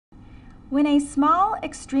When a small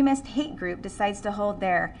extremist hate group decides to hold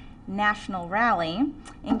their national rally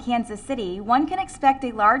in Kansas City, one can expect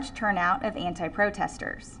a large turnout of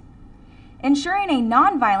anti-protesters. Ensuring a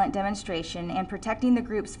nonviolent demonstration and protecting the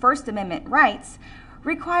group's First Amendment rights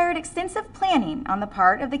required extensive planning on the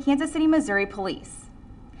part of the Kansas City, Missouri Police.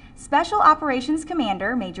 Special Operations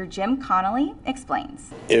Commander Major Jim Connolly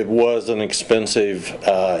explains. It was an expensive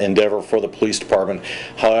endeavor for the police department.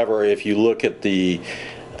 However, if you look at the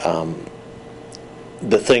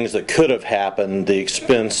things that could have happened, the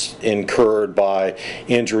expense incurred by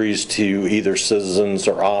injuries to either citizens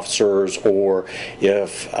or officers, or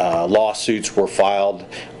if lawsuits were filed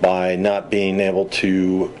by not being able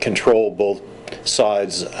to control both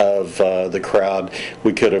sides of the crowd,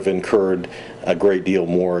 we could have incurred a great deal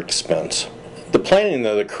more expense. The planning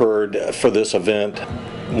that occurred for this event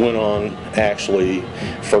went on actually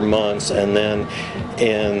for months, and then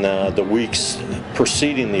in the weeks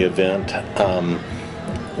preceding the event,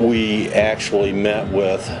 we actually met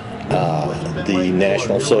with the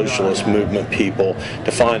National Socialist Movement people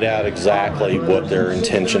to find out exactly what their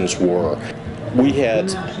intentions were. We had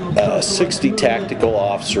 60 tactical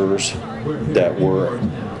officers that were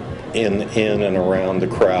in and around the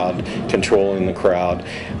crowd, controlling the crowd.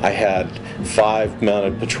 I had 5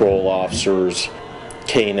 mounted patrol officers,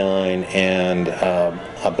 K9, and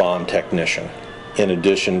a bomb technician, in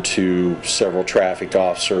addition to several traffic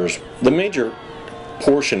officers. The major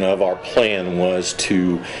portion of our plan was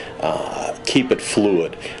to keep it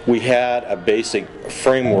fluid. We had a basic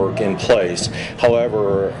framework in place.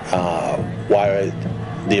 However, while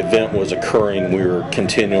the event was occurring, we were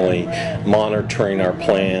continually monitoring our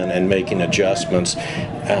plan and making adjustments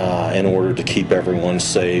in order to keep everyone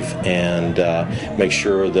safe and make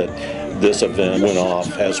sure that this event went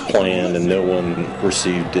off as planned and no one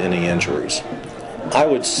received any injuries. I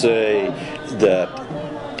would say that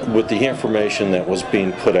with the information that was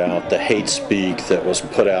being put out, the hate speak that was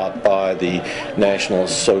put out by the National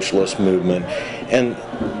Socialist Movement, and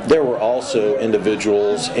there were also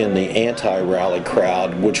individuals in the anti-rally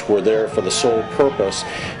crowd which were there for the sole purpose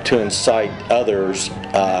to incite others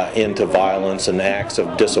into violence and acts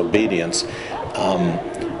of disobedience.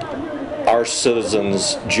 Our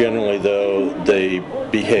citizens generally, though, they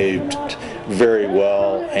behaved very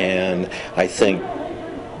well, and I think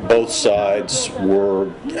both sides were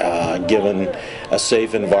given a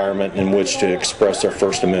safe environment in which to express their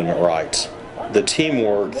First Amendment rights. The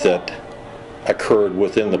teamwork that occurred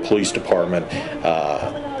within the police department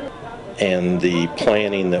and the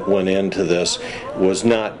planning that went into this was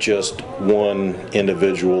not just one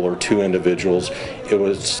individual or two individuals. It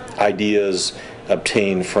was ideas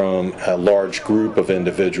obtained from a large group of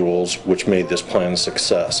individuals which made this plan a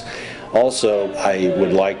success. Also, I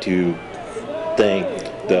would like to thank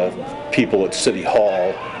the people at City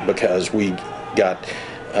Hall, because we got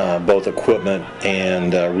both equipment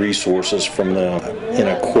and resources from them in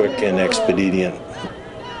a quick and expedient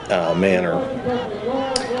manner.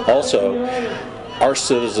 Also, our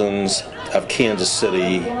citizens of Kansas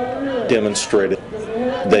City demonstrated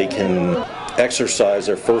they can exercise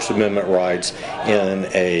their First Amendment rights in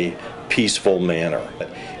a peaceful manner.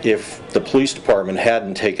 If the police department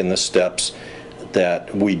hadn't taken the steps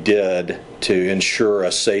that we did to ensure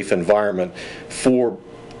a safe environment for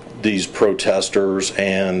these protesters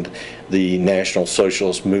and the National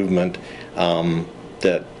Socialist Movement,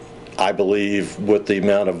 that I believe with the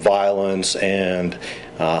amount of violence and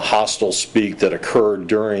hostile speak that occurred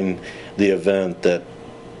during the event, that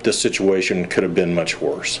the situation could have been much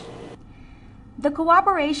worse. The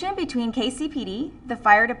cooperation between KCPD, the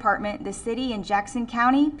fire department, the city, and Jackson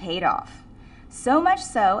County paid off. So much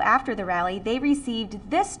so, after the rally, they received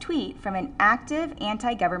this tweet from an active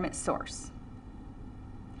anti-government source.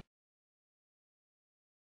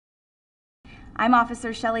 I'm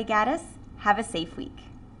Officer Shelley Gaddis. Have a safe week.